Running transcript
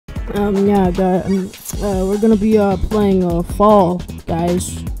Yeah, we're gonna be playing Fall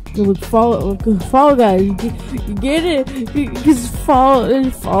Guys. With Fall Guys. You get it? Because Fall.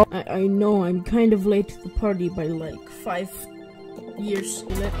 I know I'm kind of late to the party by like 5 years.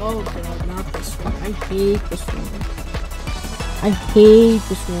 Oh god, not this one. I hate this one. I hate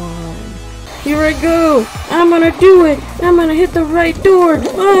this one. Here I go! I'm gonna do it! I'm gonna hit the right door!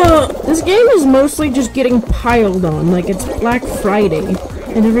 This game is mostly just getting piled on, like it's Black Friday,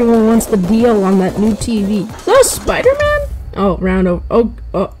 and everyone wants the deal on that new TV. Is that a Spider-Man? Oh, round over.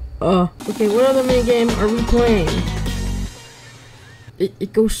 Okay, what other minigame are we playing?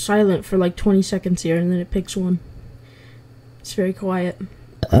 It goes silent for like 20 seconds here, and then it picks one. It's very quiet.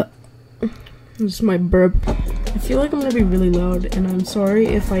 This is my burp. I feel like I'm gonna be really loud, and I'm sorry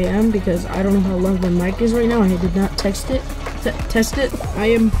if I am, because I don't know how loud my mic is right now. I did not test it. I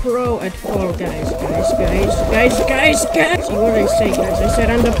am pro at Fall Guys. Guys. See what I say, guys? I said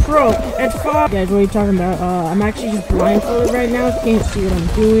I'm the pro at Fall Guys. What are you talking about? I'm actually just blindfolded right now. Can't see what I'm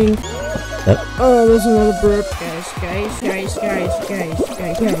doing. Oh, there's another burp. Guys.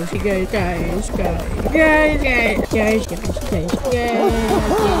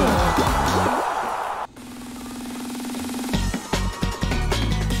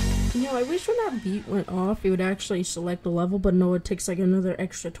 I wish when that beat went off, it would actually select the level, but no, it takes like another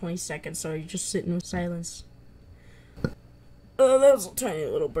extra 20 seconds, so you're just sitting with silence. Oh, that was a tiny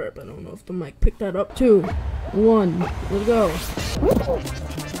little burp. I don't know if the mic picked that up. 2, 1, let's go.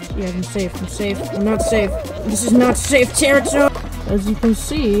 Yeah, I'm safe. I'm not safe. This is not safe territory. As you can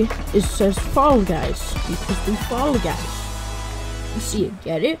see, it says Fall Guys, because we Fall Guys. You see it,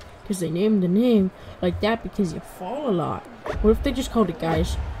 get it? Because they named the name like that because you fall a lot. What if they just called it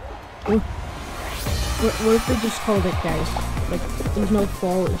Guys? What if they just called it Guys? Like, there's no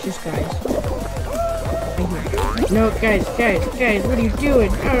fall, it's just Guys. No, guys, what are you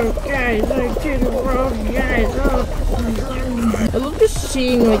doing? Oh, guys, I did it wrong, guys. Oh. I love just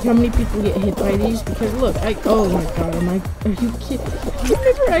seeing, like, how many people get hit by these, because look, oh my god, are you kidding? I've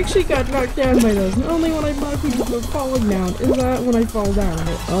never actually got knocked down by those, and only when I knock people for falling down, is that when I fall down.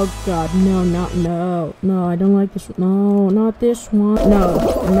 Oh god, no, I don't like this one. No, not this one. No,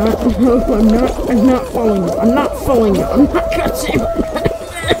 I'm not falling down. I'm not cutsing.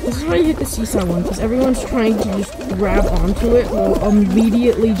 This is why you hit the seesaw one, because everyone's trying to just grab onto it while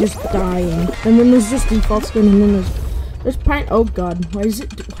immediately just dying. And then there's just default skin, and then there's oh god, why does it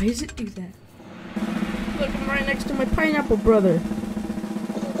do that? Look, I'm right next to my pineapple brother.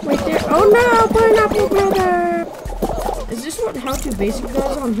 Right there. Oh no, pineapple brother! Is this what How To Basic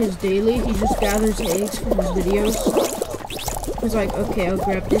does on his daily? He just gathers eggs for his videos. He's like, okay, I'll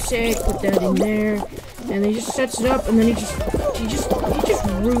grab this egg, put that in there, and he just sets it up, and then he just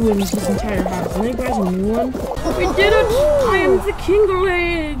ruins his entire house, and then he buys a new one. We did it! I am the king of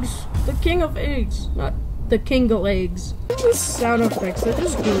eggs! The king of eggs, not the king of eggs. These sound effects, they're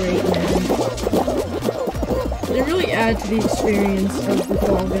just great, man. They really add to the experience of the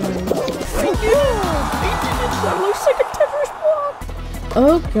Fall Guys. That looks like a Tetris block!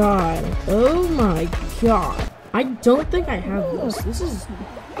 Oh god. Oh my god. I don't think I have this. This is...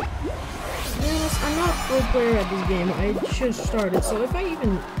 Yes, I'm not a pro player at this game. I should start it. So if I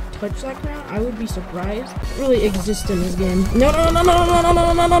even touch that ground, I would be surprised. It really exists in this game. No.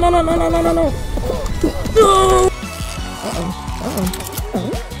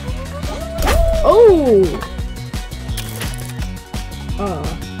 Oh.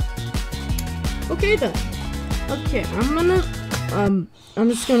 Okay then. Okay, I'm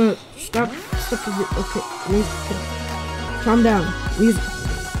just gonna stop it. Okay, music. Calm down. Music.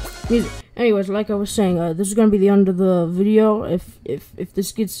 Anyways, like I was saying, this is gonna be the end of the video. If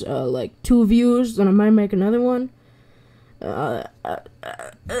this gets like 2 views, then I might make another one.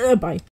 Bye.